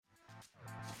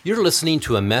You're listening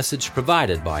to a message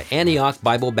provided by Antioch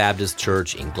Bible Baptist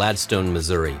Church in Gladstone,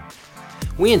 Missouri.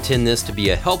 We intend this to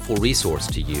be a helpful resource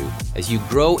to you as you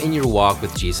grow in your walk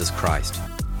with Jesus Christ.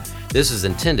 This is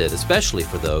intended especially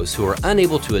for those who are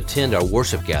unable to attend our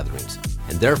worship gatherings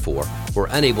and therefore were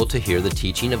unable to hear the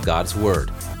teaching of God's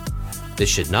Word. This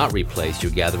should not replace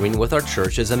your gathering with our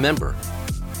church as a member.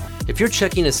 If you're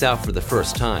checking us out for the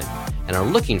first time and are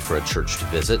looking for a church to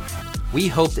visit, we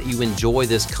hope that you enjoy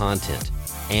this content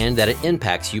and that it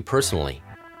impacts you personally.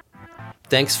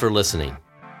 Thanks for listening.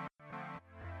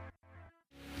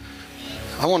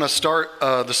 I want to start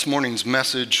this morning's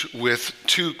message with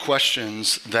two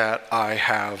questions that I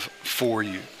have for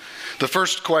you. The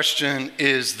first question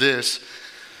is this: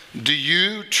 do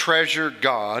you treasure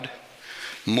God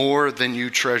more than you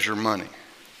treasure money?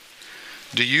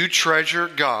 Do you treasure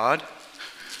God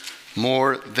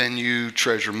more than you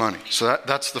treasure money? So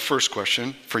that's the first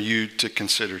question for you to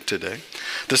consider today.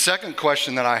 The second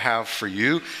question that I have for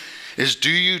you is, do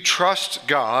you trust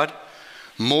God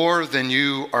more than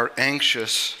you are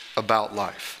anxious about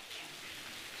life?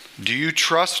 Do you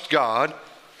trust God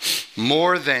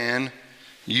more than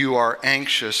you are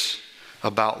anxious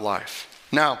about life?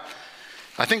 Now,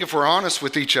 I think if we're honest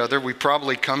with each other, we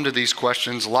probably come to these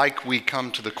questions like we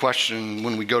come to the question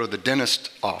when we go to the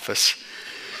dentist office.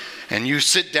 And you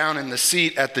sit down in the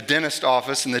seat at the dentist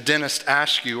office and the dentist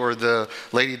asks you, or the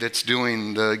lady that's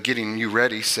doing the getting you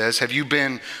ready says, have you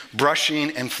been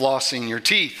brushing and flossing your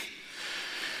teeth?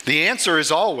 The answer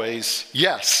is always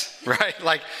yes, right?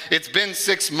 Like, it's been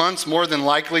 6 months more than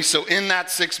likely. So in that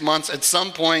 6 months, at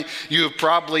some point, you have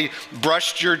probably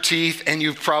brushed your teeth and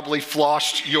you've probably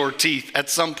flossed your teeth at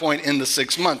some point in the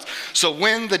 6 months. So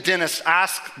when the dentist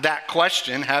asks that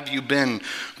question, have you been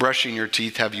brushing your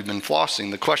teeth? Have you been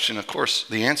flossing? The question, of course,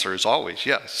 the answer is always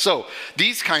yes. So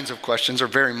these kinds of questions are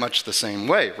very much the same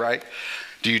way, right?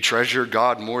 Do you treasure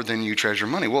God more than you treasure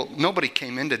money? Well, nobody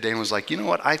came in today and was like, you know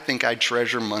what? I think I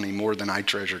treasure money more than I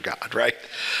treasure God, right?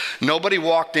 Nobody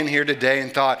walked in here today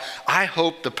and thought, I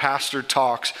hope the pastor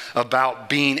talks about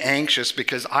being anxious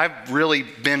because I've really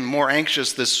been more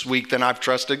anxious this week than I've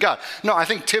trusted God. No, I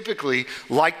think typically,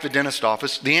 like the dentist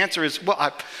office, the answer is, well,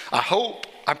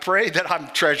 I pray that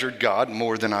I've treasured God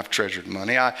more than I've treasured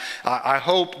money. I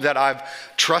hope that I've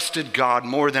trusted God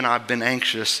more than I've been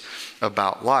anxious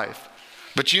about life.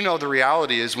 But you know, the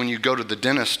reality is when you go to the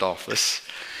dentist office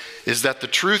is that the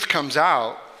truth comes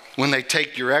out when they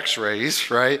take your x-rays,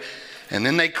 right? And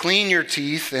then they clean your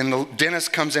teeth and the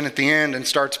dentist comes in at the end and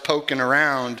starts poking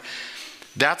around.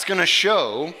 That's going to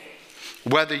show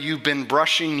whether you've been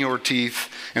brushing your teeth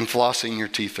and flossing your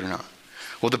teeth or not.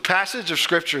 Well, the passage of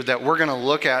scripture that we're going to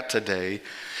look at today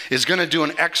is going to do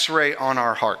an x-ray on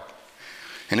our heart.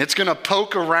 And it's going to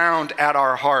poke around at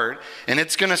our heart, and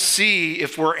it's going to see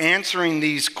if we're answering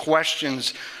these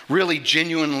questions really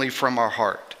genuinely from our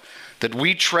heart. That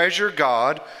we treasure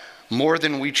God more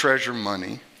than we treasure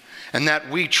money, and that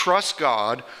we trust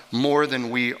God more than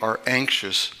we are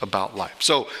anxious about life.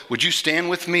 So would you stand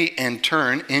with me and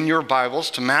turn in your Bibles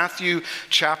to Matthew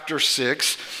chapter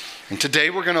 6. And today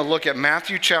we're going to look at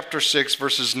Matthew chapter 6,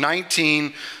 verses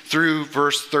 19 through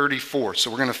verse 34. So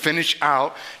we're going to finish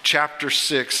out chapter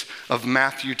 6 of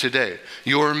Matthew today.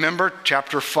 You'll remember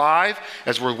chapter 5,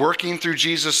 as we're working through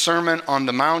Jesus' Sermon on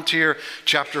the Mount here.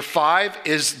 Chapter 5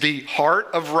 is the heart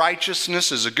of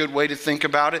righteousness, is a good way to think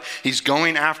about it. He's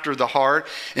going after the heart.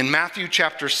 In Matthew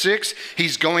chapter 6,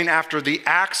 he's going after the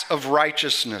acts of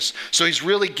righteousness. So he's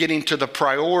really getting to the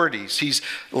priorities.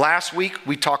 Last week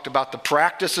we talked about the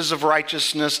practices of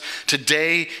righteousness.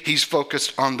 Today he's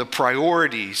focused on the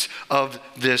priorities of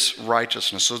this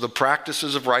righteousness. So the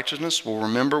practices of righteousness, we'll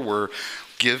remember, we're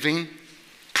giving,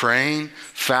 praying,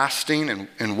 fasting.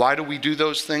 And why do we do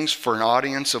those things? For an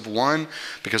audience of one,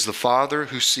 because the Father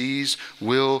who sees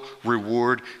will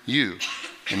reward you.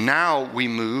 And now we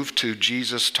move to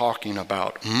Jesus talking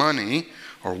about money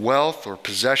or wealth or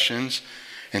possessions,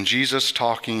 and Jesus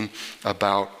talking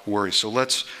about worry. So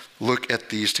let's look at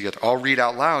these together. I'll read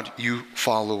out loud. You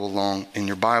follow along in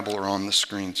your Bible or on the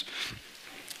screens.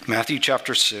 Matthew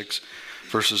chapter 6,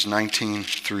 verses 19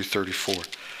 through 34.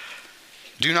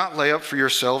 Do not lay up for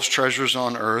yourselves treasures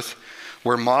on earth,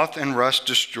 where moth and rust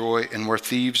destroy and where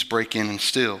thieves break in and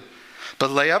steal. But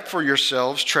lay up for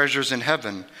yourselves treasures in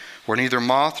heaven, where neither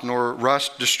moth nor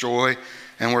rust destroy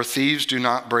and where thieves do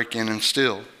not break in and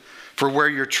steal. For where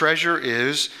your treasure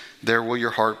is, there will your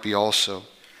heart be also.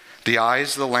 The eye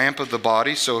is the lamp of the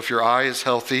body, so if your eye is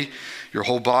healthy, your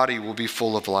whole body will be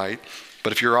full of light.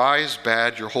 But if your eye is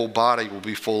bad, your whole body will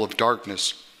be full of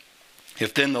darkness.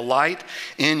 If then the light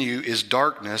in you is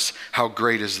darkness, how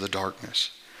great is the darkness?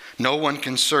 No one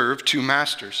can serve two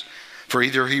masters, for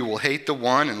either he will hate the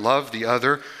one and love the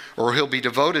other, or he'll be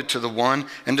devoted to the one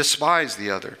and despise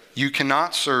the other. You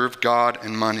cannot serve God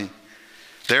and money.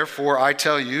 Therefore, I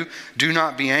tell you, do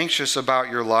not be anxious about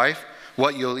your life,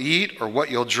 what you'll eat or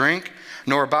what you'll drink,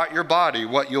 nor about your body,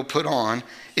 what you'll put on.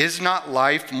 Is not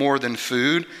life more than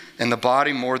food, and the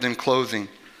body more than clothing?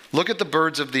 Look at the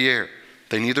birds of the air.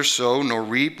 They neither sow nor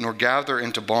reap nor gather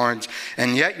into barns,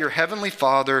 and yet your heavenly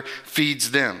Father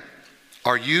feeds them.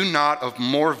 Are you not of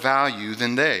more value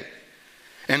than they?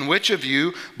 And which of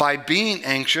you, by being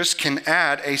anxious, can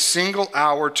add a single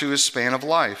hour to his span of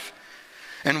life?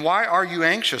 And why are you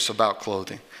anxious about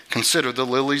clothing? Consider the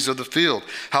lilies of the field,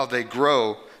 how they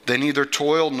grow. They neither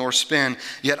toil nor spin.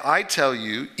 Yet I tell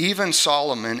you, even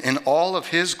Solomon in all of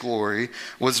his glory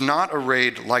was not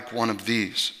arrayed like one of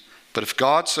these. But if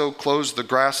God so clothes the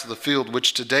grass of the field,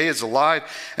 which today is alive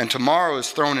and tomorrow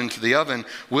is thrown into the oven,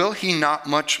 will he not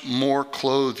much more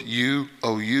clothe you,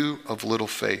 O you of little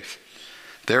faith?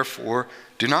 Therefore,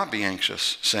 do not be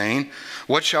anxious, saying,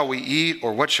 what shall we eat,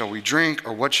 or what shall we drink,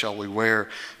 or what shall we wear?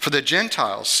 For the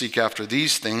Gentiles seek after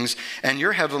these things, and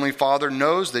your heavenly Father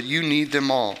knows that you need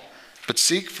them all. But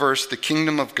seek first the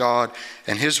kingdom of God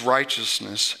and his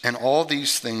righteousness, and all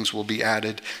these things will be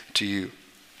added to you.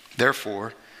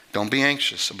 Therefore, don't be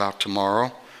anxious about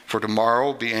tomorrow, for tomorrow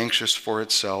will be anxious for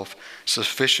itself.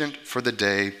 Sufficient for the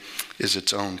day is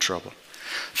its own trouble.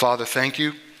 Father, thank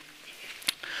you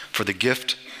for the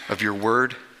gift of your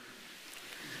word.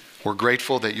 We're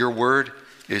grateful that your word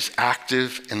is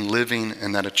active and living,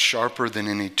 and that it's sharper than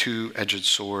any two-edged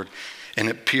sword, and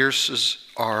it pierces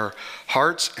our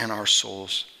hearts and our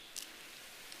souls.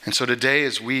 And so today,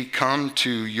 as we come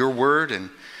to your word and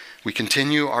we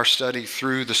continue our study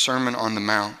through the Sermon on the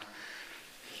Mount,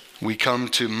 we come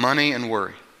to money and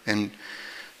worry. And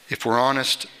if we're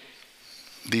honest,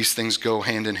 these things go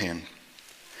hand in hand.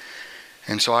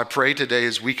 And so I pray today,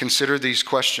 as we consider these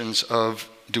questions of,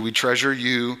 do we treasure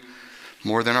you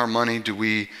more than our money? Do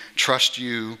we trust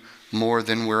you more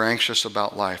than we're anxious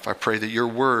about life? I pray that your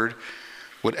word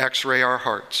would x-ray our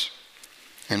hearts,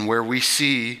 and where we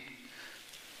see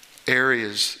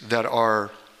areas that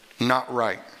are not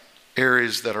right,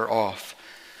 areas that are off,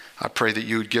 I pray that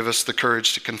you would give us the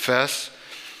courage to confess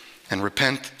and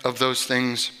repent of those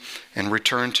things and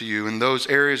return to you. In those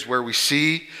areas where we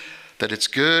see that it's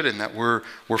good and that we're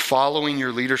following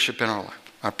your leadership in our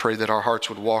life, I pray that our hearts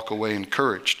would walk away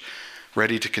encouraged,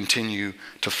 ready to continue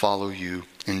to follow you.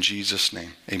 In Jesus'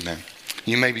 name, amen.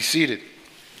 You may be seated.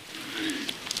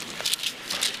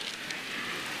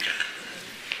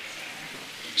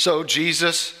 So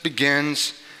Jesus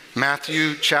begins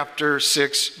Matthew chapter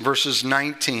 6, verses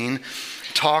 19,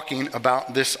 talking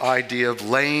about this idea of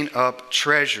laying up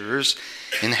treasures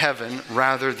in heaven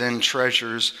rather than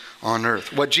treasures on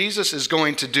earth. What Jesus is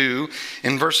going to do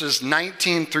in verses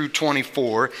 19 through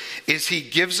 24 is he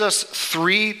gives us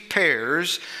three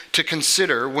pairs to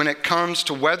consider when it comes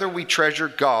to whether we treasure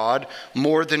God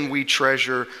more than we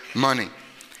treasure money.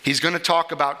 He's going to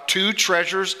talk about two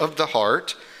treasures of the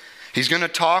heart. He's going to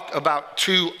talk about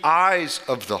two eyes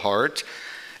of the heart,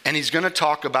 and he's going to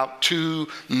talk about two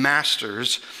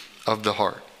masters of the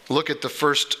heart. Look at the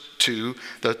first two,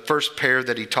 the first pair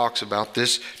that he talks about,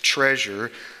 this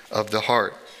treasure of the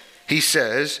heart. He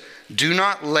says, do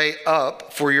not lay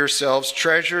up for yourselves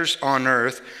treasures on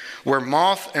earth where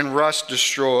moth and rust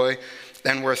destroy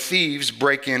and where thieves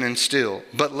break in and steal,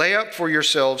 but lay up for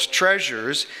yourselves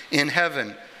treasures in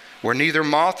heaven, where neither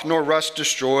moth nor rust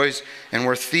destroys, and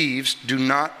where thieves do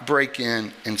not break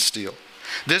in and steal.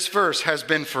 This verse has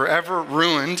been forever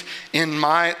ruined in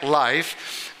my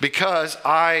life because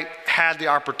I had the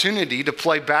opportunity to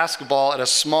play basketball at a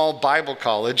small Bible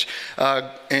college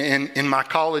in my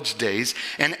college days.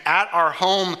 And at our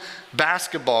home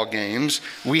basketball games,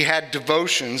 we had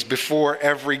devotions before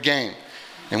every game.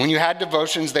 And when you had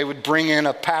devotions, they would bring in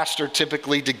a pastor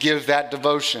typically to give that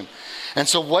devotion. And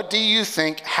so what do you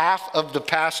think half of the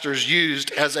pastors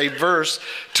used as a verse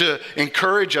to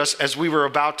encourage us as we were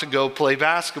about to go play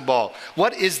basketball?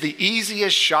 What is the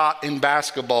easiest shot in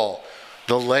basketball?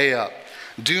 The layup.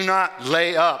 Do not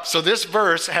lay up. So this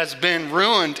verse has been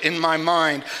ruined in my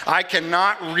mind. I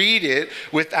cannot read it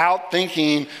without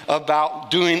thinking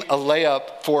about doing a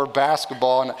layup for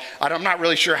basketball. And I'm not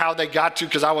really sure how they got to,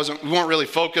 because we weren't really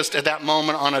focused at that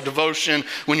moment on a devotion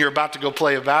when you're about to go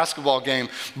play a basketball game.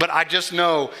 But I just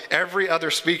know every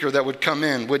other speaker that would come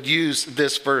in would use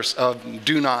this verse of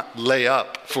do not lay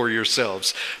up for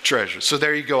yourselves treasures. So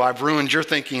there you go. I've ruined your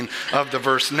thinking of the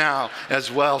verse now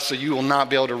as well. So you will not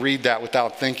be able to read that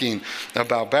without thinking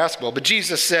about basketball. But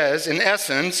Jesus says, in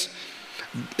essence,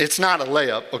 It's not a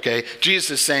layup, okay?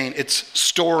 Jesus is saying it's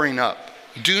storing up.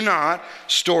 Do not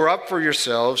store up for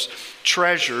yourselves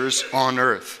treasures on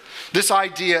earth. This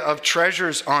idea of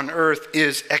treasures on earth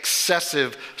is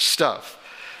excessive stuff.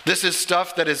 This is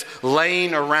stuff that is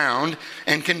laying around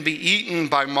and can be eaten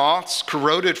by moths,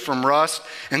 corroded from rust,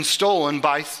 and stolen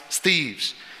by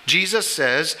thieves. Jesus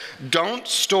says, don't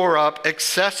store up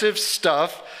excessive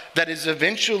stuff that is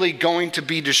eventually going to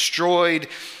be destroyed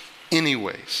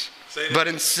anyways. But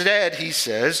instead, he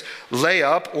says, lay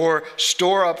up or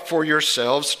store up for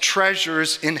yourselves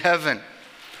treasures in heaven.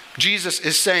 Jesus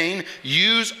is saying,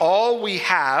 use all we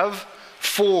have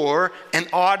for an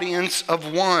audience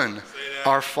of one,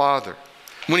 our Father.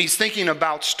 When he's thinking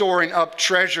about storing up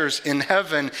treasures in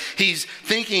heaven, he's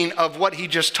thinking of what he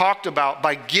just talked about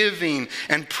by giving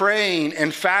and praying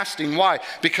and fasting. Why?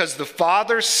 Because the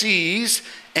Father sees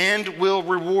and will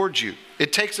reward you.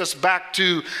 It takes us back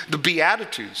to the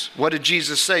Beatitudes. What did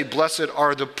Jesus say? Blessed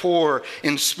are the poor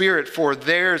in spirit, for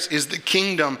theirs is the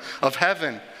kingdom of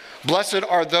heaven. Blessed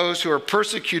are those who are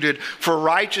persecuted for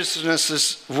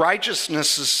righteousness'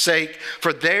 sake,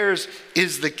 for theirs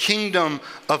is the kingdom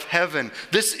of heaven.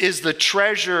 This is the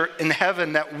treasure in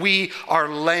heaven that we are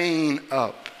laying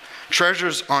up.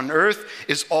 Treasures on earth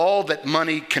is all that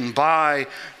money can buy.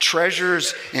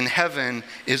 Treasures in heaven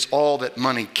is all that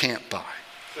money can't buy.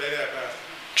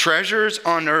 Treasures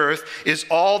on earth is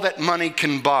all that money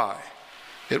can buy.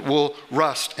 It will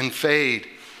rust and fade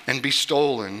and be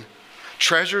stolen.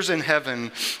 Treasures in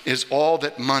heaven is all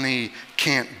that money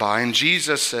can't buy. And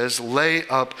Jesus says, lay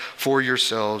up for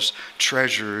yourselves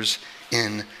treasures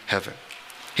in heaven.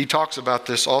 He talks about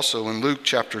this also in Luke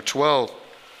chapter 12,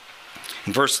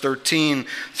 verse 13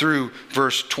 through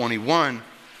verse 21,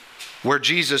 where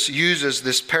Jesus uses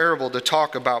this parable to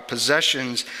talk about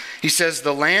possessions. He says,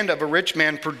 the land of a rich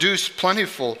man produced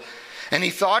plentiful, and he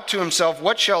thought to himself,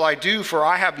 what shall I do? For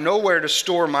I have nowhere to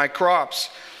store my crops.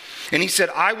 And he said,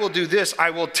 I will do this.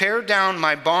 I will tear down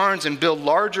my barns and build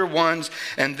larger ones,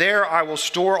 and there I will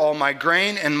store all my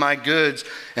grain and my goods.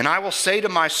 And I will say to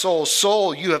my soul,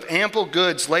 soul, you have ample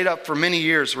goods laid up for many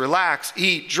years. Relax,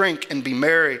 eat, drink, and be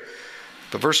merry.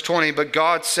 But verse 20, but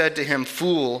God said to him,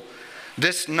 fool,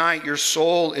 this night your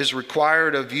soul is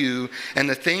required of you, and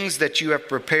the things that you have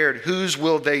prepared, whose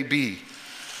will they be?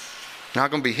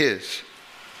 Not going to be his.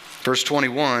 Verse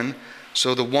 21,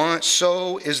 so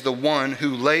is the one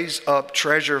who lays up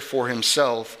treasure for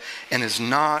himself and is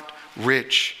not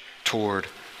rich toward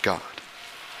God.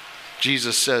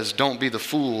 Jesus says, don't be the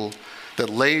fool that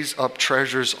lays up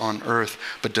treasures on earth,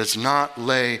 but does not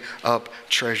lay up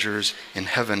treasures in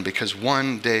heaven, because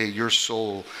one day your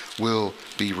soul will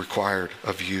be required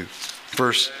of you.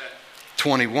 Verse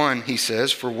 21, he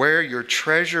says, for where your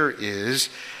treasure is,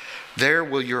 there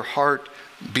will your heart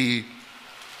be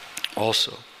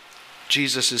also.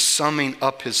 Jesus is summing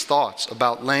up his thoughts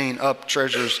about laying up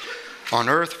treasures on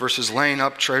earth versus laying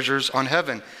up treasures on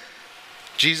heaven.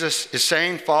 Jesus is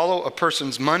saying, follow a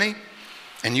person's money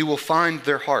and you will find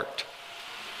their heart.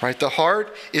 Right? The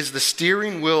heart is the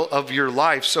steering wheel of your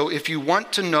life. So if you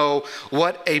want to know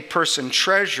what a person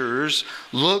treasures,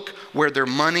 look where their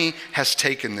money has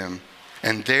taken them,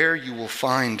 and there you will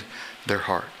find their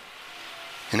heart.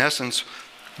 In essence,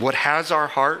 what has our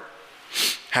heart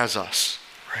has us.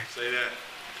 Right? Say that.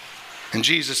 And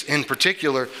Jesus in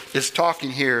particular is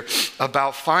talking here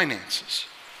about finances,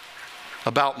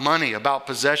 about money, about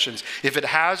possessions. If it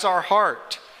has our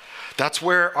heart, that's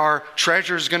where our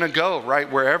treasure is going to go,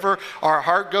 right? Wherever our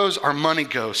heart goes, our money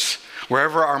goes.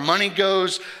 Wherever our money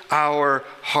goes, our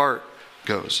heart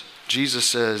goes. Jesus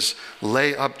says,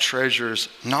 lay up treasures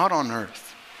not on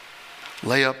earth.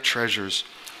 Lay up treasures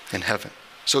in heaven.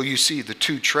 So you see the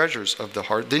two treasures of the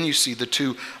heart. Then you see the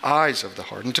two eyes of the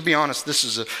heart. And to be honest, this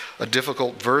is a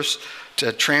difficult verse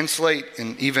to translate.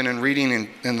 And even in reading and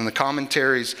in the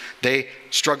commentaries, they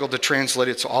struggle to translate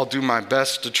it. So I'll do my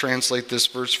best to translate this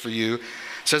verse for you. It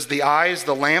says, the eye is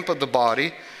the lamp of the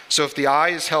body. So if the eye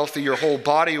is healthy, your whole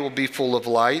body will be full of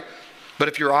light. But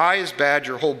if your eye is bad,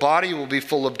 your whole body will be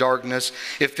full of darkness.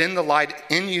 If then the light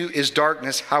in you is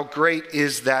darkness, how great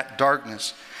is that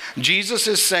darkness? Jesus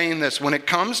is saying this, when it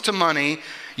comes to money,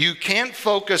 you can't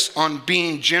focus on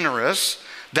being generous.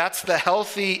 That's the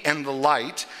healthy and the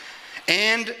light.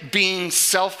 And being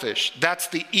selfish. That's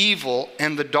the evil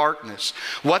and the darkness.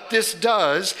 What this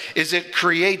does is it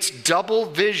creates double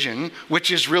vision,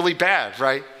 which is really bad,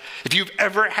 right? If you've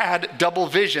ever had double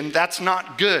vision, that's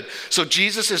not good. So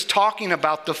Jesus is talking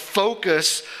about the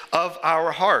focus of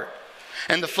our heart.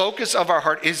 And the focus of our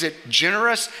heart, is it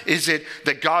generous? Is it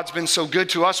that God's been so good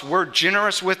to us, we're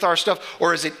generous with our stuff?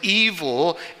 Or is it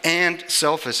evil and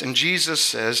selfish? And Jesus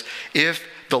says, if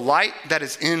the light that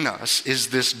is in us is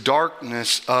this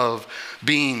darkness of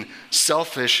being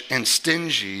selfish and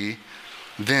stingy,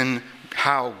 then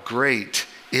how great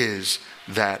is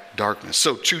that darkness?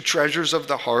 So 2 treasures of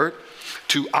the heart,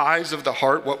 2 eyes of the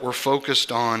heart, what we're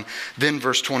focused on. Then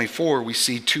verse 24, we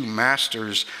see 2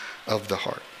 masters of the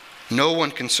heart. No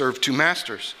one can serve 2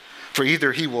 masters, for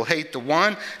either he will hate the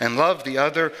one and love the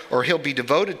other, or he'll be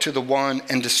devoted to the one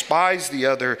and despise the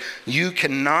other. You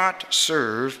cannot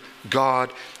serve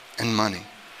God and money.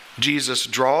 Jesus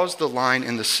draws the line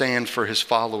in the sand for his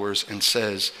followers and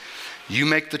says, you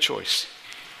make the choice.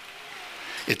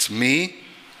 It's me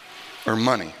or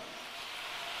money.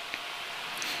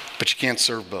 But you can't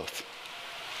serve both.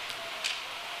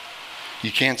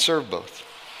 You can't serve both.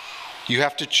 You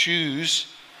have to choose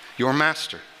your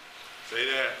master. Say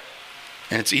that.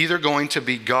 And it's either going to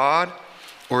be God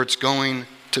or it's going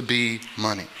to be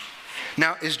money.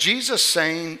 Now, is Jesus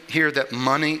saying here that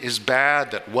money is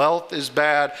bad, that wealth is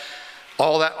bad,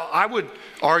 all that? I would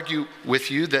argue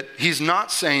with you that he's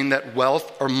not saying that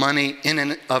wealth or money in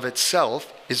and of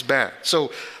itself is bad.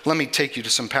 So let me take you to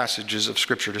some passages of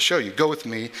Scripture to show you. Go with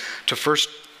me to 1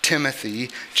 Timothy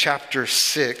chapter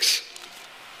 6.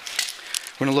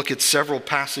 We're going to look at several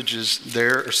passages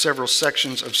there, or several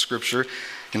sections of Scripture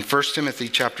in 1 Timothy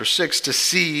chapter 6 to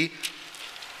see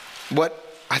what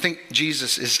I think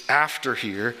Jesus is after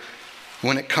here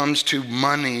when it comes to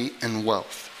money and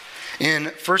wealth.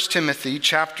 In 1 Timothy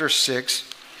chapter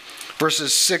 6,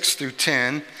 verses 6 through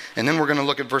 10, and then we're going to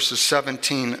look at verses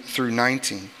 17 through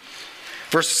 19.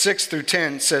 Verse 6 through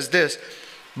 10 says this,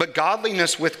 but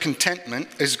godliness with contentment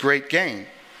is great gain.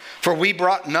 For we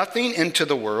brought nothing into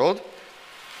the world,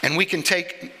 and we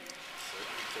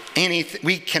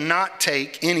cannot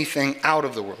take anything out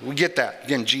of the world. We get that.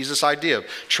 Again, Jesus' idea of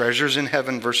treasures in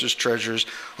heaven versus treasures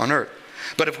on earth.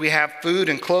 But if we have food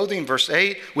and clothing, verse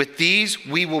 8, with these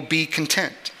we will be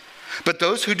content. But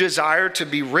those who desire to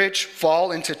be rich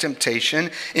fall into temptation,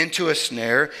 into a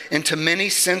snare, into many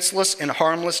senseless and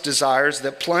harmless desires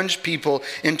that plunge people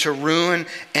into ruin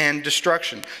and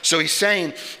destruction. So he's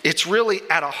saying it's really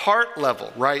at a heart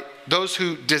level, right? Those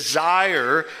who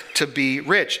desire to be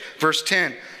rich. Verse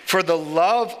 10, for the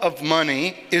love of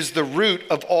money is the root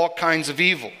of all kinds of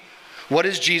evil. What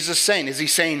is Jesus saying? Is he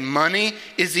saying money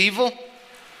is evil?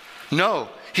 No,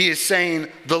 he is saying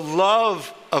the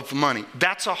love of money.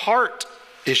 That's a heart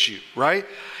issue, right?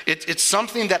 It's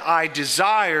something that I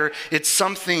desire. It's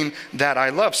something that I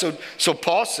love. So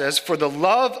Paul says, for the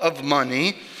love of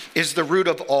money is the root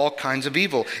of all kinds of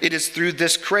evil. It is through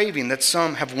this craving that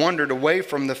some have wandered away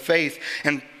from the faith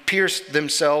and pierced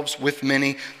themselves with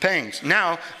many pangs.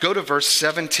 Now, go to verse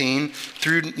 17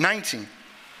 through 19.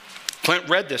 Clint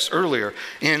read this earlier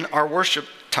in our worship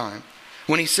time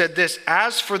when he said this,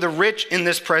 as for the rich in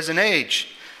this present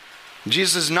age.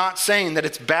 Jesus is not saying that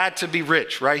it's bad to be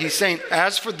rich, right? He's saying,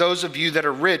 as for those of you that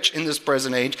are rich in this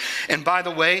present age, and by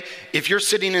the way, if you're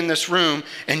sitting in this room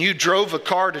and you drove a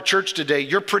car to church today,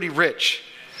 you're pretty rich.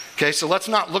 Okay, so let's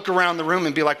not look around the room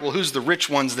and be like, well, who's the rich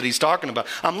ones that he's talking about?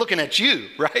 I'm looking at you,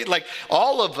 right? Like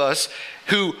all of us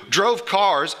who drove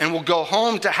cars and will go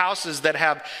home to houses that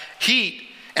have heat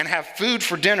and have food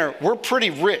for dinner, we're pretty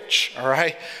rich, all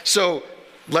right? So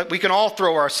we can all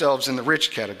throw ourselves in the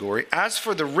rich category. As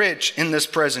for the rich in this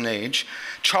present age,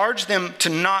 charge them to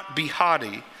not be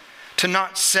haughty, to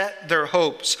not set their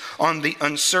hopes on the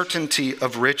uncertainty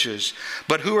of riches.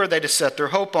 But who are they to set their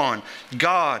hope on?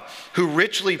 God, who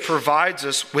richly provides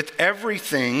us with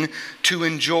everything to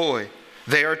enjoy.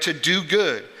 They are to do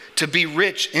good, to be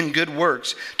rich in good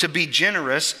works, to be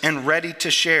generous and ready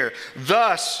to share.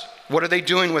 Thus, what are they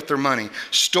doing with their money?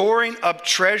 Storing up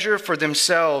treasure for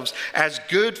themselves as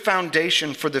good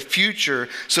foundation for the future,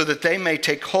 so that they may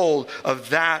take hold of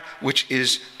that which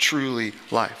is truly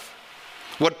life.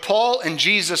 What Paul and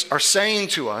Jesus are saying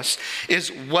to us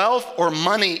is wealth or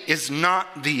money is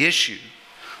not the issue.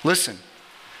 Listen,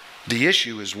 the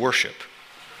issue is worship.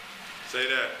 Say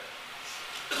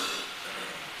that.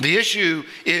 The issue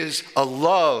is a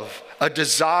love, a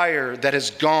desire that has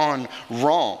gone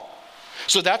wrong.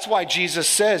 So that's why Jesus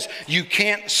says you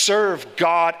can't serve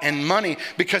God and money,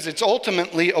 because it's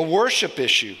ultimately a worship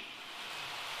issue.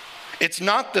 It's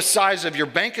not the size of your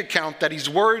bank account that he's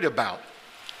worried about.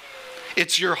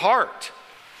 It's your heart.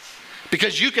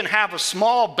 Because you can have a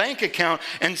small bank account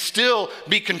and still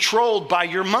be controlled by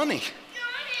your money.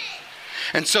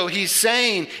 And so he's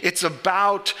saying it's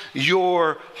about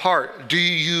your heart. Do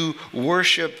you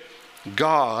worship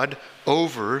God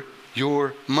over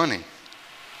your money?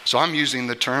 So I'm using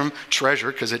the term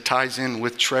treasure because it ties in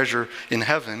with treasure in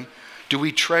heaven. Do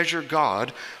we treasure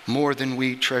God more than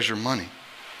we treasure money?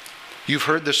 You've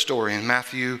heard this story in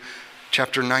Matthew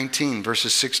chapter 19,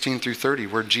 verses 16 through 30,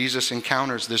 where Jesus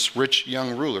encounters this rich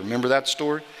young ruler. Remember that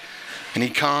story? And he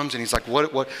comes and he's like,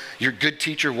 what, you're a good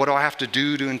teacher. What do I have to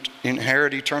do to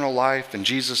inherit eternal life? And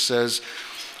Jesus says,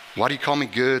 why do you call me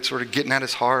good? Sort of getting at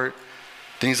his heart.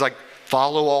 Then he's like,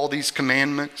 follow all these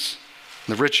commandments.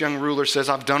 And the rich young ruler says,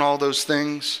 I've done all those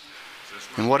things.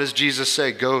 And what does Jesus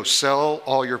say? Go, sell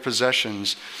all your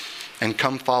possessions and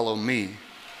come follow me.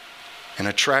 And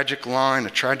a tragic line, a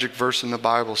tragic verse in the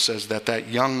Bible says that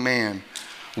young man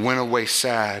went away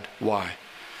sad. Why?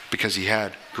 Because he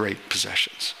had great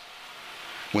possessions.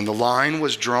 When the line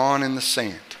was drawn in the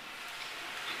sand,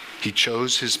 he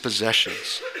chose his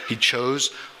possessions. He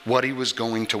chose what he was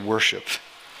going to worship.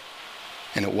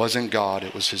 And it wasn't God,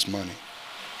 it was his money.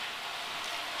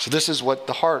 So this is what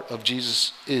the heart of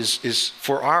Jesus is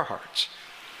for our hearts,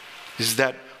 is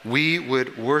that we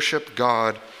would worship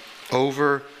God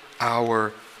over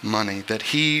our money, that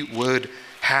he would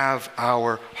have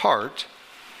our heart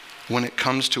when it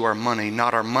comes to our money,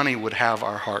 not our money would have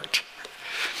our heart.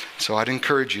 So I'd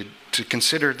encourage you to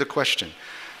consider the question,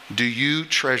 do you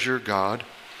treasure God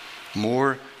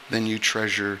more than you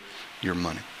treasure your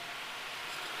money?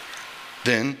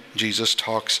 Then Jesus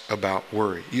talks about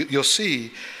worry. You'll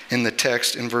see in the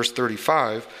text in verse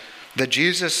 35 that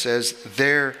Jesus says,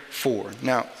 therefore.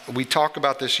 Now, we talk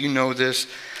about this, you know this.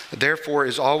 Therefore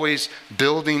is always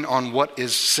building on what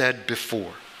is said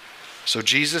before. So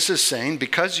Jesus is saying,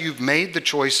 because you've made the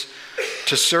choice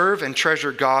to serve and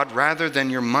treasure God rather than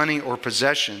your money or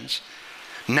possessions,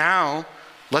 now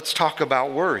let's talk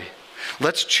about worry.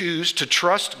 Let's choose to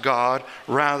trust God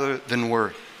rather than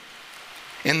worry.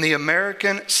 In the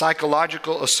American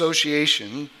Psychological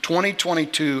Association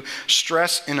 2022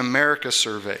 Stress in America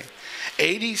survey,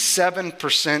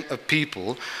 87% of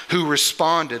people who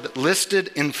responded listed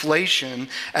inflation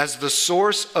as the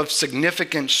source of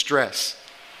significant stress.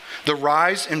 The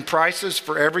rise in prices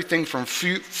for everything from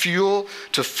fuel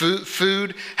to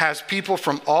food has people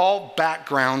from all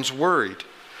backgrounds worried.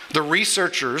 The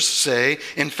researchers say,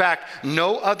 in fact,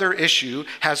 no other issue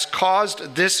has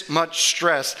caused this much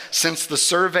stress since the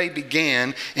survey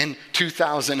began in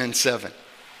 2007.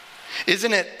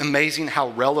 Isn't it amazing how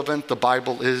relevant the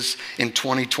Bible is in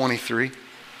 2023?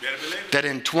 That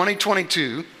in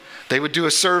 2022, they would do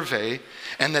a survey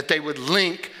and that they would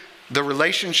link the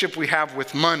relationship we have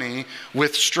with money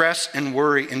with stress and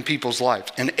worry in people's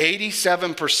lives. And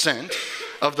 87%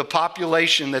 of the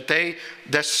population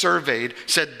that surveyed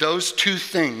said those two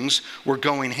things were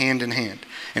going hand in hand.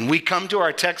 And we come to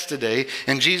our text today,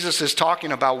 and Jesus is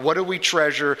talking about what do we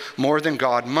treasure more than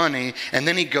God? Money. And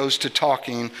then he goes to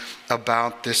talking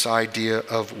about this idea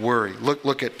of worry.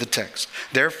 Look at the text.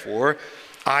 Therefore,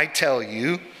 I tell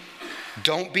you,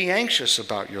 don't be anxious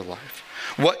about your life,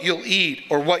 what you'll eat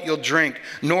or what you'll drink,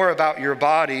 nor about your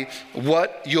body,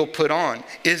 what you'll put on.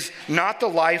 Is not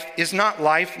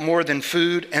life more than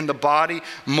food, and the body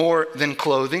more than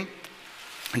clothing?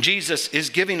 Jesus is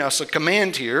giving us a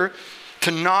command here to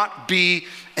not be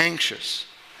anxious.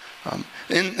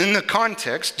 In the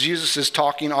context, Jesus is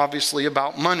talking obviously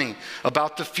about money,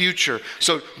 about the future.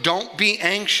 So don't be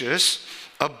anxious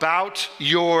about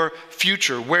your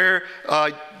future.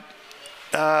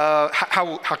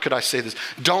 How could I say this?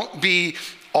 Don't be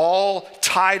all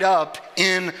tied up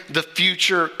in the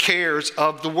future cares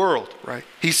of the world, right?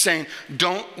 He's saying,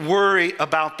 don't worry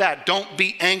about that. Don't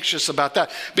be anxious about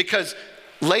that. Because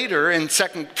later in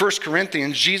 1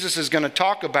 Corinthians, Jesus is going to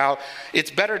talk about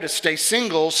it's better to stay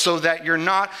single so that you're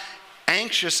not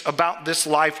anxious about this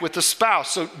life with a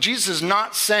spouse. So Jesus is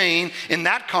not saying, in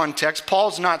that context,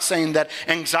 Paul's not saying that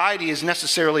anxiety is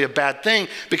necessarily a bad thing,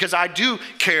 because I do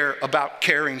care about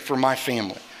caring for my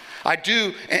family.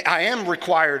 I am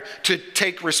required to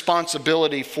take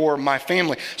responsibility for my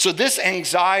family. So this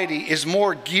anxiety is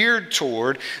more geared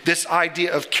toward this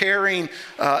idea of caring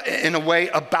in a way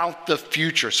about the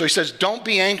future. So he says, don't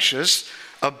be anxious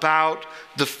about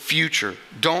the future.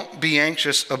 Don't be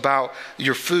anxious about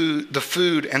your food, the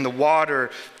food and the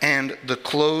water and the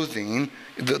clothing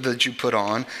that you put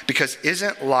on, because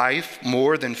isn't life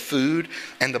more than food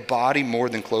and the body more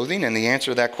than clothing? And the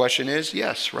answer to that question is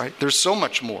yes, right? There's so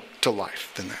much more to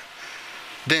life than that.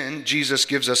 Then Jesus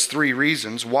gives us 3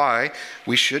 reasons why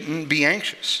we shouldn't be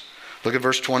anxious. Look at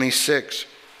verse 26.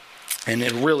 And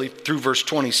it really, through verse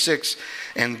 26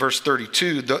 and verse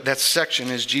 32, that section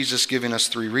is Jesus giving us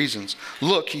 3 reasons.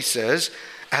 Look, he says,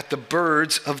 at the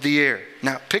birds of the air.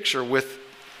 Now, picture with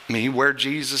me where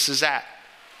Jesus is at.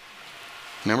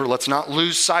 Remember, let's not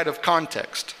lose sight of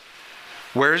context.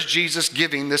 Where is Jesus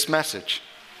giving this message?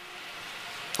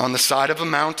 On the side of a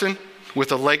mountain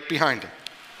with a lake behind him.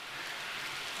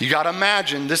 You got to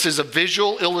imagine this is a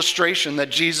visual illustration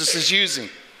that Jesus is using.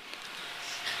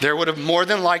 There would have more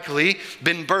than likely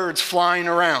been birds flying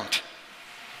around.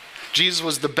 Jesus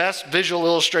was the best visual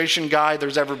illustration guy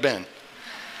there's ever been.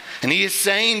 And he is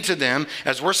saying to them,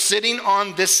 as we're sitting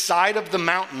on this side of the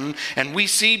mountain and we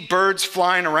see birds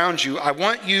flying around you, I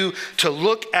want you to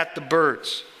look at the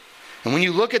birds. And when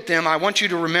you look at them, I want you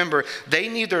to remember, they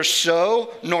neither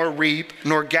sow nor reap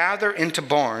nor gather into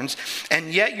barns,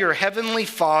 and yet your heavenly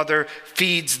Father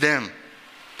feeds them.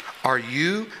 Are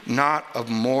you not of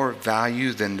more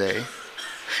value than they?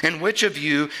 And which of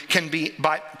you can be,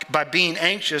 by being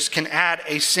anxious, can add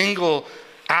a single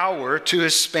hour to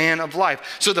his span of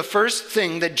life? So the first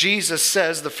thing that Jesus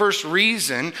says, the first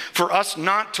reason for us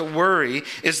not to worry,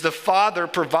 is the Father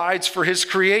provides for his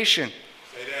creation.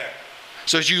 Say that.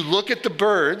 So as you look at the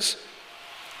birds,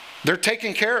 they're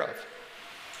taken care of.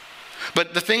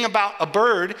 But the thing about a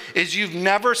bird is you've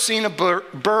never seen a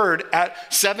bird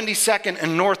at 72nd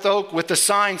and North Oak with a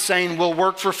sign saying, "We'll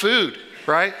work for food,"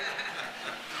 right?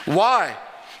 Why?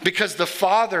 Because the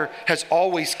Father has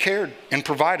always cared and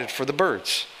provided for the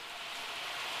birds.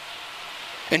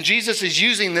 And Jesus is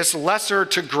using this lesser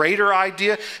to greater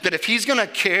idea that if he's going to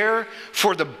care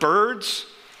for the birds,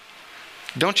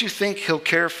 don't you think he'll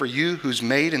care for you who's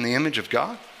made in the image of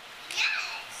God?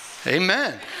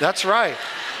 Amen. That's right.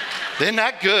 Isn't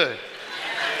that good?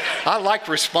 I like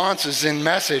responses in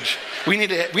message. We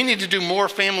need to do more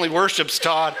family worships,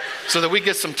 Todd, so that we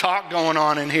get some talk going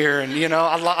on in here. And,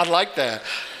 I like that.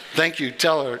 Thank you.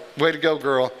 Tell her, way to go,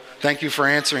 girl. Thank you for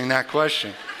answering that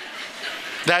question.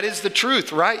 That is the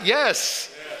truth, right?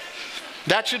 Yes.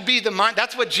 That should be the mind.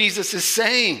 That's what Jesus is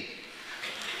saying.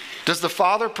 Does the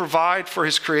Father provide for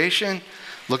his creation?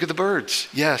 Look at the birds.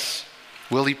 Yes.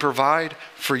 Will he provide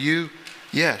for you?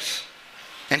 Yes.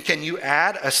 And can you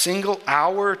add a single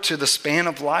hour to the span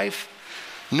of life?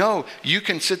 No. You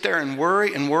can sit there and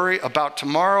worry about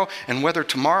tomorrow and whether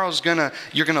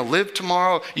you're gonna live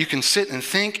tomorrow. You can sit and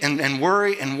think and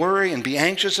worry and be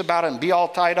anxious about it and be all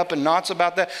tied up in knots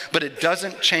about that, but it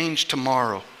doesn't change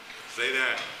tomorrow. Say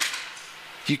that.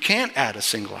 You can't add a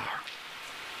single hour.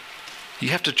 You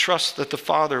have to trust that the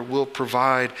Father will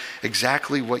provide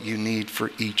exactly what you need for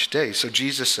each day. So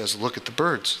Jesus says, look at the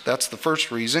birds. That's the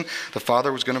first reason the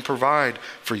Father was going to provide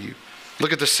for you.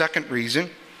 Look at the second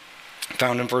reason,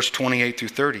 found in verse 28 through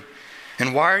 30.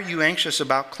 And why are you anxious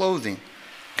about clothing?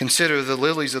 Consider the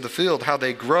lilies of the field, how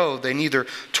they grow. They neither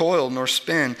toil nor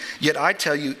spin. Yet I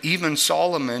tell you, even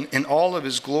Solomon in all of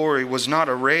his glory was not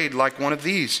arrayed like one of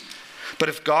these. But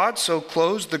if God so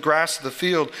clothes the grass of the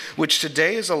field, which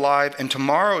today is alive and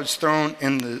tomorrow is thrown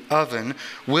in the oven,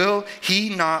 will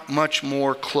he not much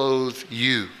more clothe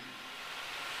you?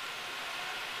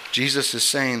 Jesus is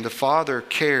saying the Father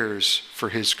cares for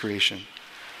his creation.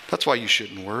 That's why you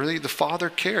shouldn't worry. The Father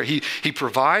cares. He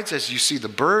provides as you see the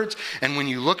birds, and when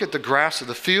you look at the grass of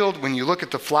the field, when you look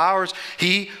at the flowers,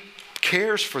 he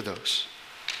cares for those.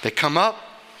 They come up.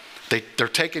 They're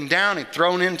taken down and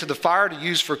thrown into the fire to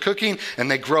use for cooking, and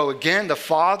they grow again. The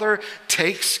Father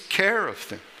takes care of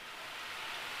them.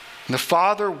 And the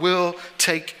Father will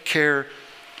take care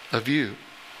of you.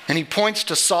 And he points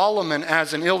to Solomon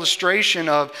as an illustration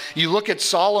of, you look at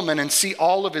Solomon and see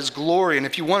all of his glory. And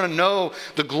if you want to know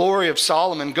the glory of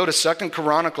Solomon, go to 2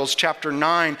 Chronicles chapter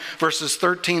 9, verses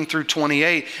 13 through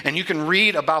 28. And you can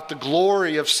read about the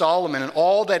glory of Solomon and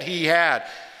all that he had.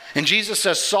 And Jesus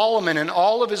says Solomon in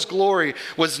all of his glory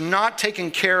was not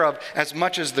taken care of as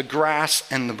much as the grass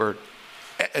and the bird,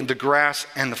 and the grass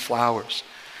and the flowers.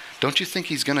 Don't you think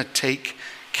he's going to take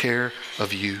care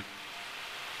of you?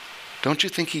 Don't you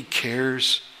think he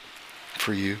cares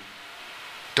for you?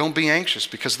 Don't be anxious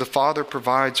because the Father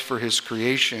provides for his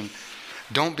creation.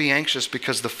 Don't be anxious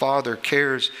because the Father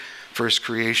cares for his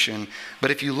creation.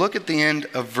 But if you look at the end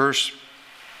of verse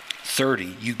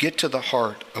 30, you get to the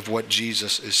heart of what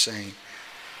Jesus is saying.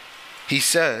 He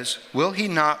says, will he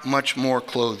not much more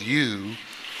clothe you,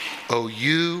 O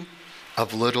you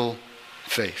of little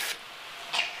faith?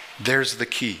 There's the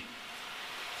key.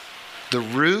 The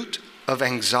root of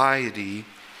anxiety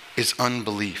is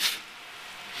unbelief.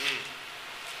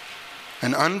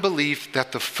 An unbelief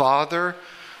that the Father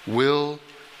will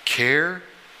care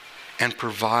and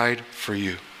provide for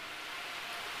you.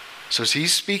 So as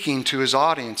he's speaking to his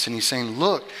audience and he's saying,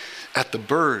 look at the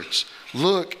birds,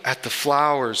 look at the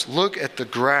flowers, look at the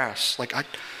grass. Like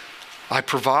I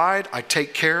provide, I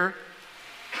take care.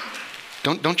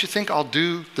 Don't you think I'll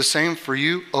do the same for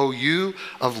you, O you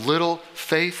of little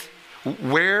faith?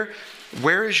 Where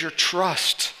is your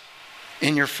trust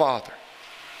in your Father?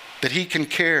 That He can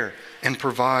care and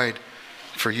provide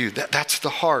for you. That's the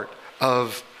heart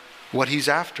of what He's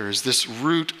after, is this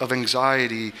root of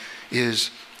anxiety is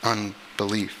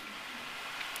unbelief.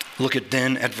 Look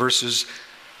then at verses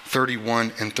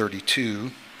 31 and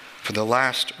 32 for the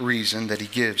last reason that He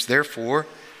gives. Therefore,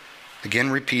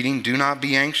 again repeating, do not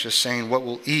be anxious, saying, what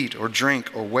we'll eat or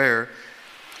drink or wear.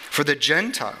 For the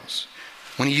Gentiles,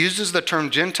 when He uses the term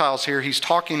Gentiles here, He's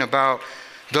talking about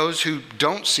those who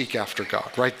don't seek after God,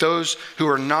 right? Those who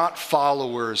are not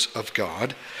followers of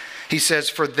God. He says,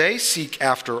 for they seek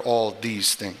after all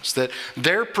these things, that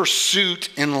their pursuit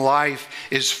in life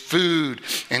is food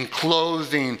and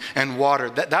clothing and water.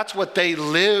 That's what they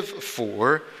live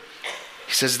for.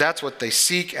 He says that's what they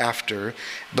seek after.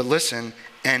 But listen,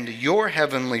 and your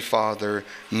heavenly Father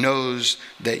knows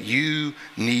that you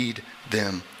need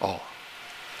them all.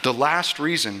 The last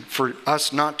reason for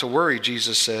us not to worry,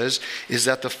 Jesus says, is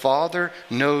that the Father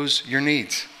knows your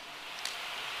needs.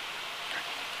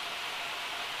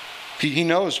 He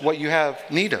knows what you have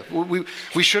need of.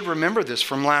 We should remember this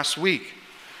from last week,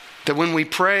 that when we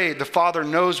pray, the Father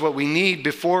knows what we need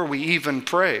before we even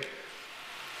pray.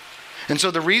 And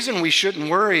so the reason we shouldn't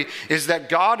worry is that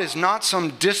God is not some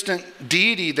distant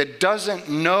deity that doesn't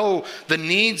know the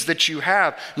needs that you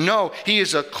have. No, He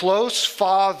is a close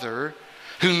Father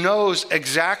who knows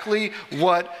exactly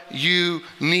what you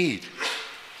need.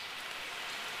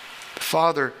 The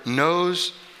Father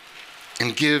knows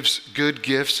and gives good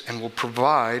gifts and will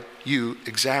provide you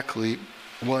exactly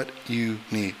what you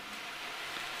need.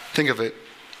 Think of it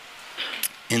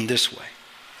in this way.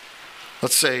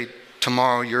 Let's say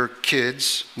tomorrow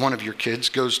one of your kids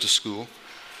goes to school,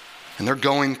 and they're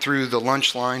going through the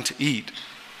lunch line to eat.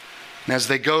 And as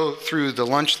they go through the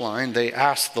lunch line, they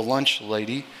ask the lunch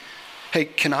lady, hey,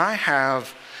 can I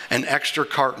have an extra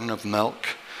carton of milk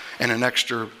and an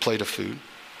extra plate of food?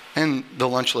 And the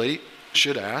lunch lady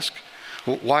should ask,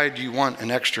 well, why do you want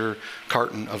an extra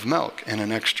carton of milk and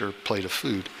an extra plate of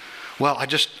food? Well,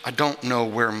 I don't know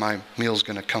where my meal's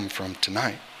going to come from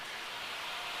tonight.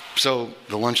 So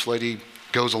the lunch lady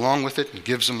goes along with it and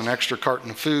gives them an extra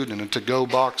carton of food and a to-go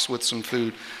box with some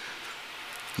food.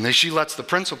 And then she lets the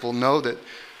principal know that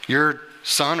your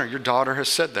son or your daughter has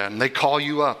said that. And they call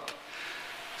you up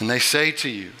and they say to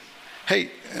you, hey,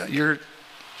 your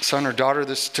son or daughter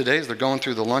today, as they're going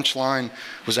through the lunch line,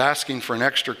 was asking for an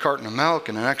extra carton of milk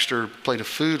and an extra plate of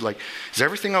food. Like, is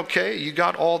everything okay? You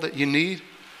got all that you need?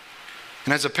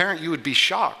 And as a parent, you would be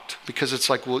shocked, because it's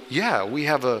like, well, yeah, we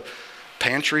have a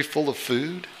pantry full of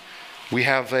food. We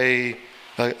have a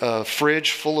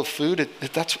fridge full of food.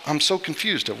 I'm so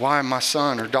confused at why my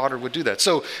son or daughter would do that.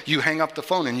 So you hang up the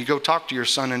phone and you go talk to your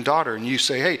son and daughter and you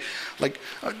say, hey,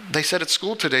 they said at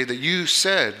school today that you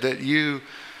said that you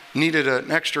needed an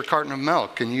extra carton of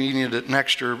milk and you needed an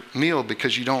extra meal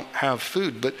because you don't have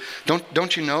food. But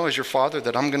don't you know, as your father,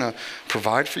 that I'm going to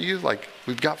provide for you? Like,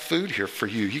 we've got food here for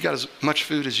you. You got as much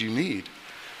food as you need.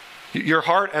 Your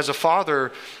heart as a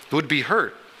father would be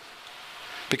hurt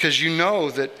because you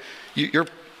know that you're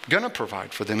going to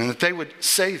provide for them and that they would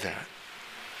say that.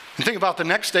 And think about the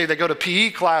next day they go to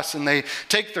PE class and they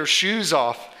take their shoes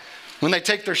off. When they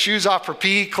take their shoes off for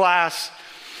PE class,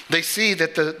 they see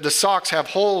that the socks have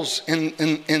holes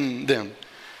in them.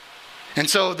 And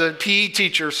so the PE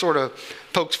teacher sort of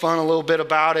pokes fun a little bit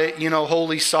about it,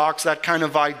 holy socks, that kind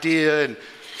of idea. And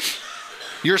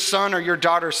your son or your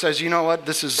daughter says, you know what,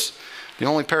 this is the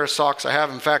only pair of socks I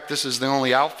have. In fact, this is the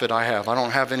only outfit I have. I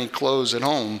don't have any clothes at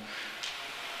home.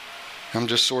 I'm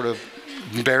just sort of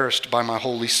embarrassed by my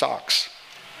holy socks.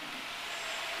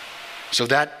 So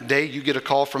that day you get a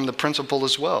call from the principal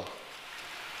as well.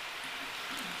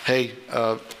 Hey,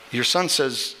 your son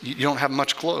says you don't have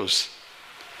much clothes.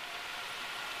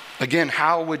 Again,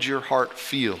 how would your heart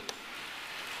feel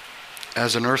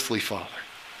as an earthly father?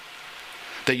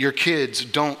 That your kids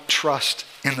don't trust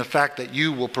in the fact that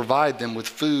you will provide them with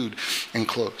food and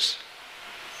clothes.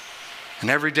 And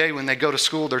every day when they go to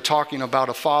school, they're talking about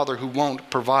a father who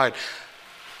won't provide.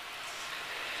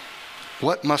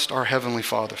 What must our Heavenly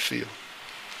Father feel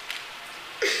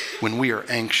when we are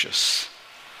anxious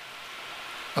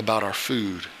about our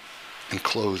food and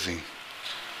clothing?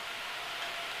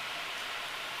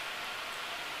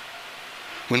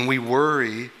 When we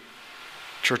worry,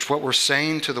 church, what we're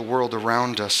saying to the world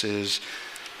around us is,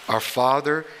 our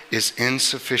Father is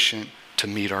insufficient to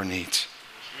meet our needs.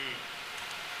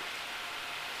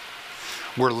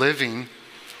 We're living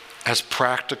as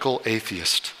practical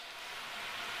atheists.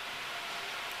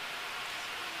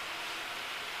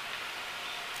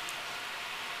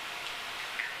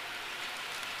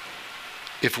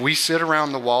 If we sit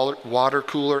around the water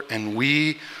cooler and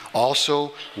we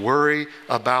also worry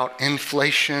about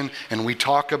inflation and we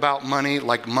talk about money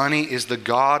like money is the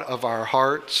God of our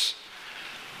hearts,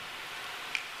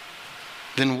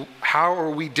 then how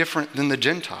are we different than the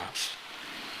Gentiles?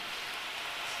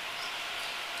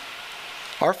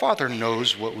 Our Father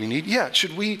knows what we need. Yeah,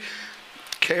 should we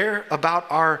care about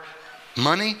our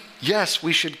money? Yes,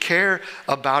 we should care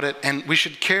about it, and we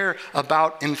should care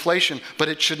about inflation, but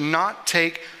it should not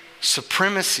take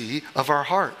supremacy of our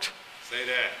heart. Say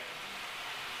that.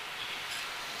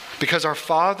 Because our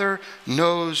Father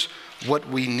knows what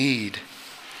we need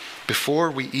before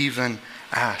we even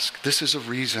ask. This is a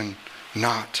reason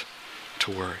not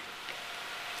to worry.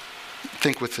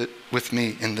 Think with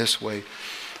me in this way.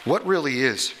 What really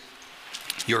is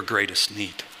your greatest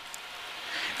need?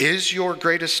 Is your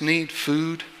greatest need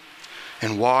food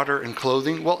and water and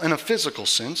clothing? Well, in a physical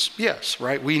sense, yes,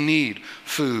 right? We need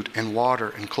food and water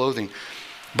and clothing.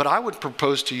 But I would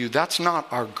propose to you that's not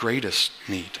our greatest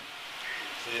need.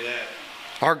 Say that.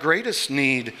 Our greatest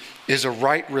need is a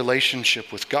right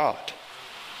relationship with God.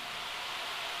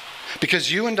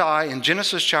 Because you and I, in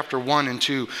Genesis chapter 1 and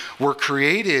 2, were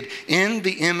created in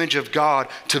the image of God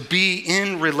to be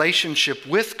in relationship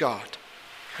with God.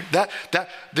 That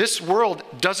this world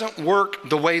doesn't work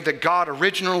the way that God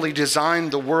originally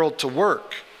designed the world to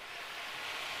work.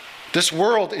 This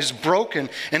world is broken,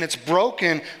 and it's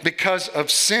broken because of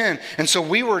sin. And so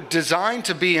we were designed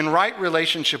to be in right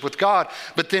relationship with God,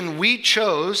 but then we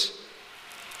chose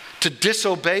to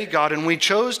disobey God, and we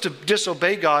chose to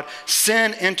disobey God.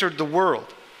 Sin entered the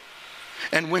world.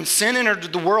 And when sin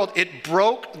entered the world, it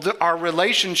broke our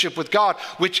relationship with God,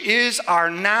 which is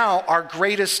our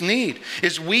greatest need,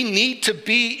 is we need to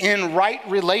be in right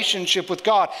relationship with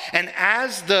God. And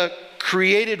as the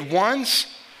created ones,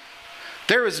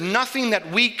 there is nothing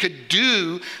that we could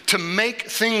do to make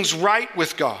things right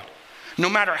with God. No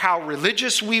matter how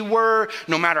religious we were,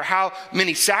 no matter how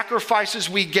many sacrifices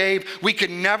we gave, we could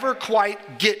never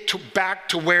quite get back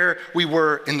to where we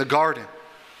were in the garden.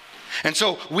 And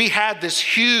so we had this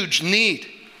huge need.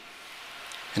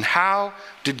 And how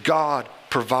did God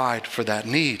provide for that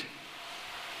need?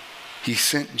 He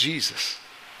sent Jesus.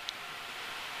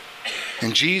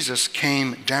 And Jesus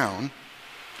came down,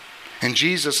 and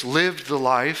Jesus lived the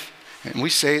life. And we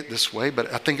say it this way,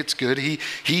 but I think it's good.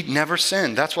 He never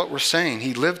sinned. That's what we're saying.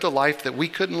 He lived a life that we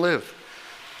couldn't live.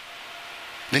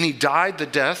 Then he died the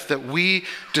death that we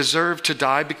deserve to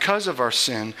die because of our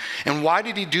sin. And why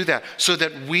did he do that? So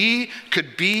that we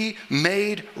could be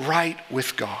made right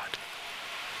with God.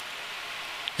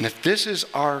 And if this is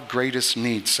our greatest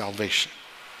need, salvation,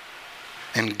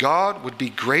 and God would be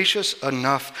gracious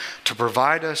enough to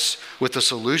provide us with a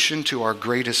solution to our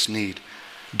greatest need,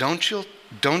 don't you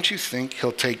think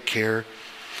he'll take care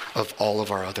of all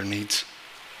of our other needs?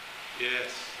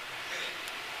 Yes.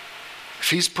 If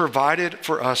he's provided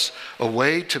for us a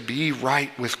way to be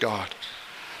right with God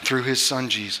through his son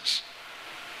Jesus,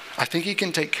 I think he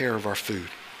can take care of our food.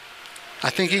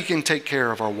 I think he can take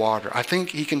care of our water. I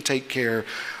think he can take care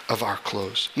of our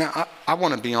clothes. Now, I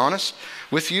want to be honest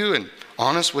with you and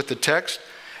honest with the text.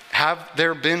 Have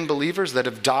there been believers that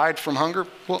have died from hunger?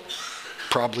 Well,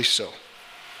 probably so.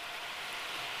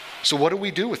 So what do we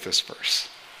do with this verse?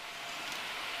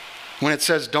 When it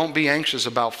says don't be anxious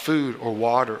about food or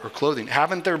water or clothing,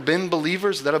 haven't there been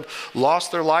believers that have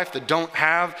lost their life that don't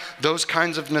have those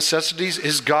kinds of necessities?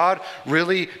 Is God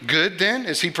really good then?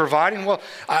 Is he providing? Well,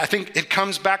 I think it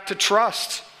comes back to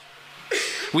trust.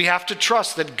 We have to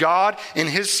trust that God in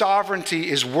his sovereignty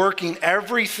is working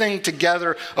everything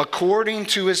together according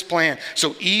to his plan.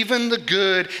 So even the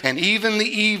good and even the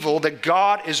evil, that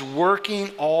God is working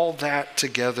all that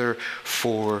together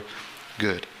for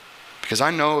good. Because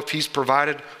I know if he's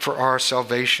provided for our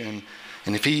salvation,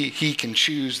 and if he can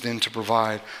choose then to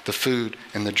provide the food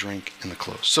and the drink and the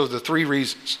clothes. So the three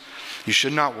reasons you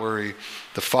should not worry: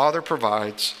 the Father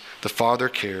provides, the Father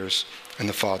cares, and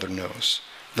the Father knows.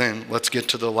 Then let's get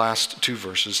to the last two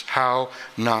verses, how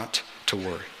not to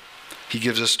worry. He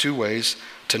gives us two ways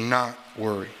to not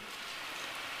worry.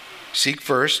 Seek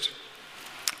first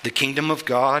the kingdom of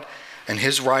God and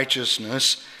his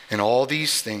righteousness, and all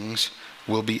these things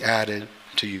will be added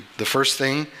to you. The first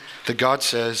thing that God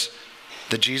says,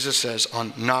 that Jesus says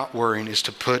on not worrying, is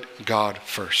to put God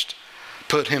first.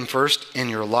 Put him first in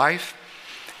your life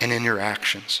and in your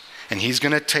actions. And he's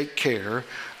going to take care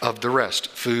of the rest: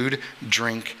 food,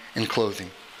 drink, and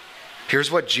clothing.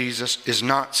 Here's what Jesus is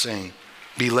not saying: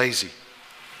 be lazy.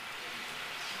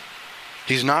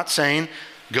 He's not saying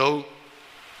go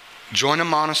join a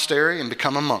monastery and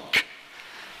become a monk.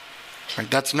 Right?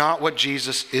 That's not what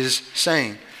Jesus is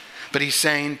saying. But he's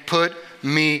saying, put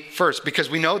me first. Because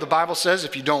we know the Bible says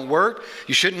if you don't work,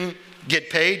 you shouldn't get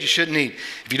paid, you shouldn't eat.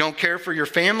 If you don't care for your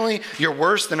family, you're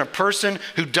worse than a person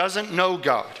who doesn't know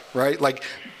God, right? Like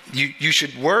you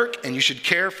should work and you should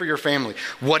care for your family.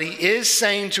 What he is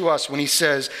saying to us when he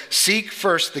says, seek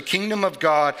first the kingdom of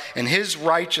God and his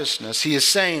righteousness, he is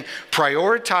saying,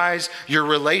 prioritize your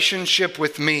relationship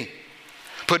with me.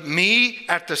 Put me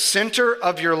at the center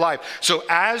of your life. So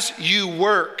as you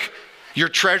work, you're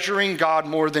treasuring God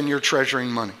more than you're treasuring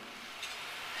money.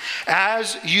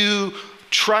 As you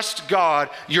trust God,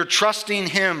 you're trusting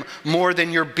him more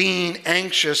than you're being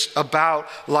anxious about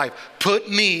life. Put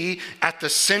me at the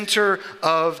center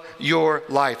of your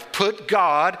life. Put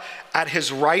God at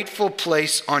his rightful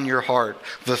place on your heart,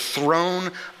 the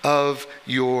throne of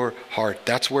your heart.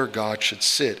 That's where God should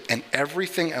sit, and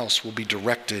everything else will be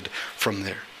directed from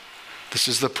there. This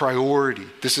is the priority.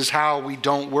 This is how we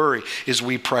don't worry, is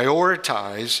we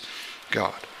prioritize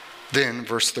God. Then,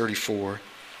 verse 34,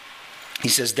 he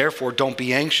says, therefore, don't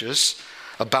be anxious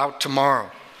about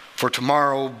tomorrow, for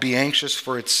tomorrow will be anxious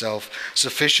for itself.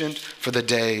 Sufficient for the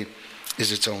day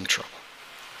is its own trouble.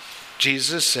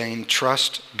 Jesus is saying,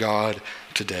 trust God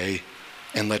today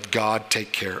and let God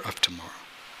take care of tomorrow.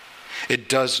 It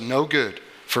does no good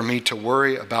for me to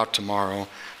worry about tomorrow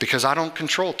because I don't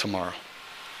control tomorrow.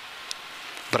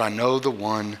 But I know the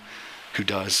one who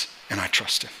does, and I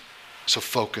trust him. So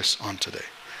focus on today.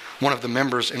 One of the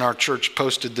members in our church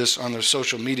posted this on their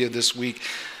social media this week,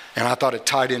 and I thought it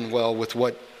tied in well with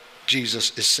what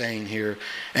Jesus is saying here.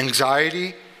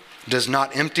 Anxiety does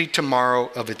not empty tomorrow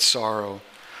of its sorrow,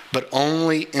 but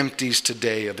only empties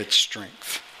today of its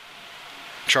strength.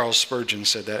 Charles Spurgeon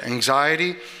said that.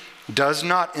 Anxiety does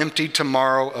not empty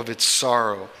tomorrow of its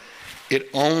sorrow. It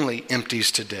only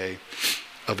empties today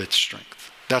of its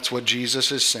strength. That's what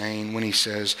Jesus is saying when he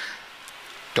says,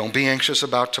 don't be anxious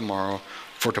about tomorrow,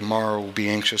 for tomorrow will be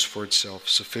anxious for itself.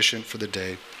 Sufficient for the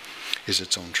day is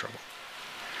its own trouble.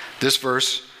 This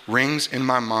verse rings in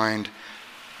my mind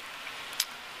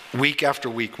week after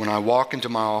week when I walk into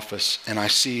my office and I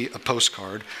see a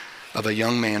postcard of a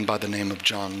young man by the name of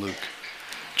John Luke.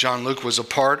 John Luke was a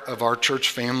part of our church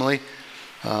family.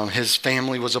 His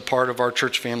family was a part of our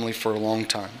church family for a long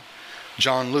time.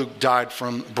 John Luke died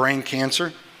from brain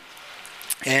cancer,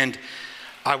 and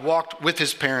I walked with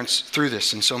his parents through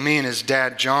this. And so me and his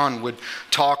dad, John, would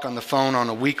talk on the phone on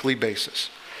a weekly basis.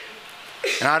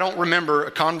 And I don't remember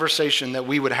a conversation that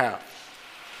we would have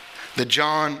that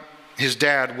John, his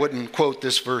dad, wouldn't quote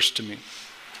this verse to me.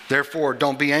 Therefore,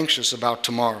 don't be anxious about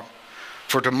tomorrow,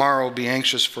 for tomorrow will be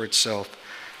anxious for itself.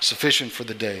 Sufficient for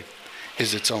the day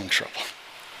is its own trouble.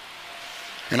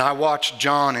 And I watched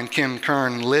John and Kim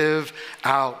Kern live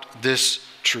out this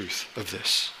truth of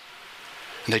this.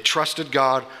 And they trusted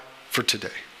God for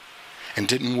today and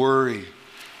didn't worry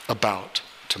about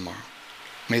tomorrow.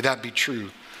 May that be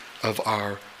true of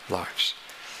our lives.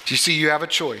 You see, you have a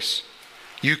choice.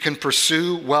 You can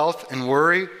pursue wealth and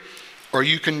worry, or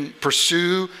you can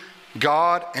pursue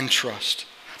God and trust,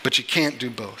 but you can't do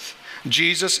both.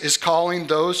 Jesus is calling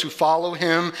those who follow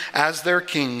him as their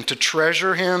king to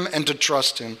treasure him and to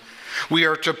trust him. We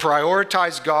are to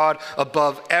prioritize God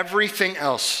above everything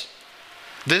else.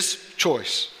 This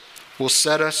choice will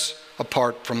set us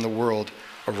apart from the world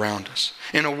around us.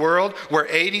 In a world where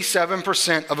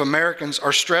 87% of Americans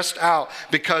are stressed out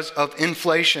because of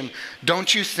inflation,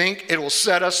 don't you think it will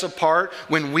set us apart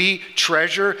when we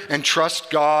treasure and trust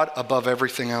God above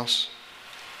everything else?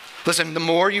 Listen, the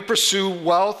more you pursue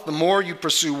wealth, the more you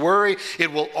pursue worry,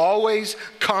 it will always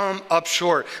come up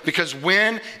short. Because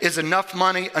when is enough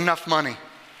money enough money?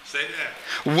 Say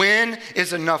that. When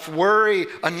is enough worry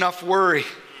enough worry?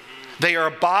 They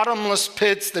are bottomless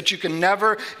pits that you can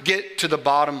never get to the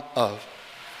bottom of.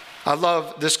 I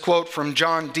love this quote from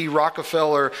John D.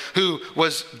 Rockefeller, who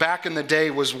was back in the day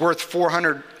was worth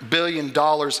 $400 billion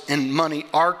in money,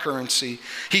 our currency.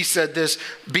 He said this,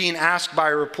 being asked by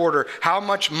a reporter, how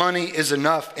much money is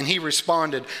enough? And he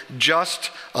responded, just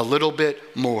a little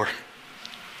bit more.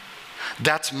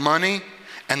 That's money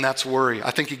and that's worry.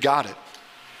 I think he got it.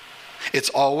 It's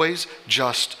always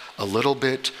just a little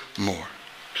bit more.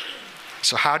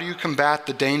 So how do you combat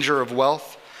the danger of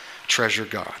wealth? Treasure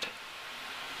God.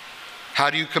 How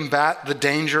do you combat the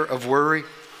danger of worry?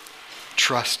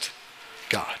 Trust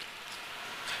God.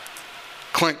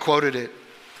 Clint quoted it,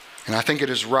 and I think it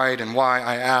is right, and why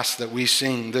I ask that we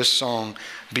sing this song,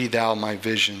 Be Thou My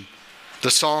Vision.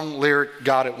 The song lyric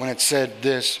got it when it said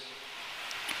this,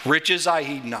 riches I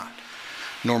heed not,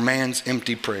 nor man's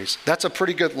empty praise. That's a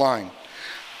pretty good line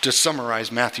to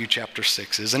summarize Matthew chapter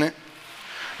 6, isn't it?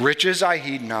 Riches I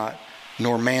heed not,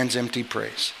 nor man's empty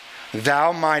praise.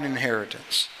 thou mine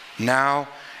inheritance, now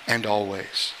and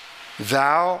always.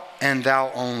 Thou and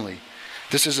thou only.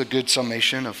 This is a good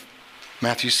summation of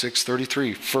Matthew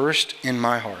 6:33. First in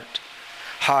my heart,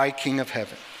 high King of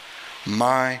heaven,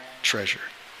 my treasure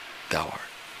thou art.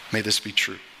 May this be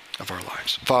true of our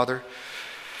lives. Father,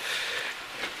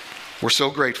 we're so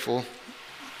grateful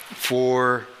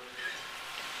for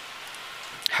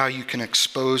how you can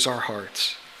expose our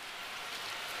hearts.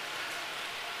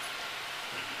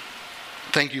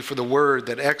 Thank you for the word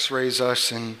that x-rays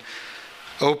us and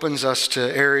opens us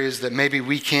to areas that maybe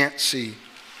we can't see.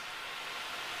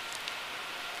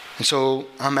 And so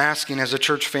I'm asking as a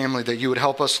church family that you would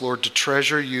help us, Lord, to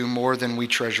treasure you more than we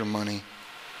treasure money.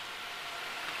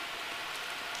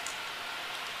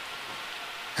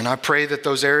 And I pray that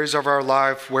those areas of our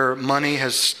life where money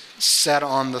has sat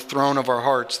on the throne of our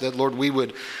hearts, that, Lord, we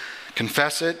would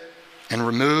confess it and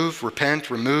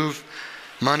repent, remove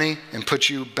money, and put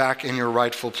you back in your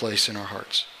rightful place in our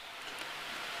hearts.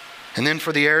 And then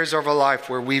for the areas of our life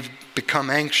where we've become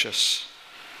anxious,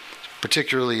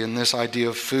 particularly in this idea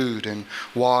of food and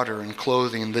water and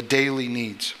clothing and the daily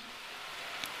needs,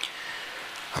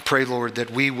 I pray, Lord, that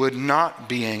we would not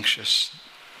be anxious,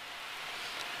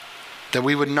 that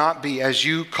we would not be, as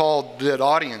you called that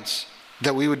audience,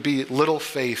 that we would be little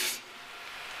faith.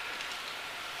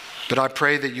 But I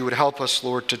pray that you would help us,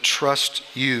 Lord, to trust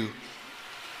you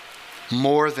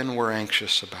more than we're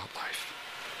anxious about life.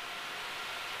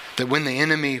 That when the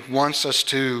enemy wants us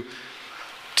to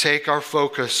take our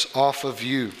focus off of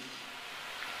you,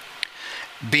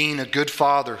 being a good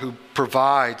father who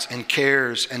provides and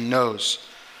cares and knows,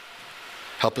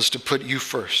 help us to put you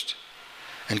first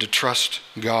and to trust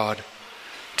God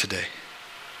today.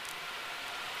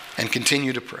 And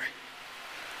continue to pray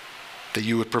that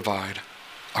you would provide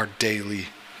our daily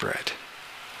bread.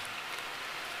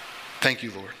 Thank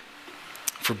you, Lord,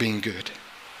 for being good.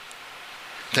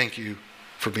 Thank you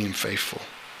for being faithful.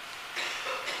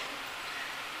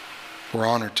 We're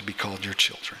honored to be called your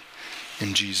children.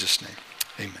 In Jesus' name,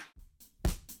 amen.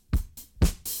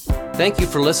 Thank you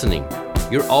for listening.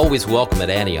 You're always welcome at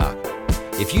Antioch.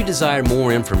 If you desire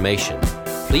more information,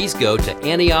 please go to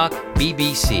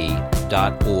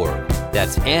AntiochBBC.org.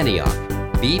 That's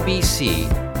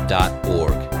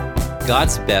AntiochBBC.org.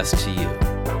 God's best to you.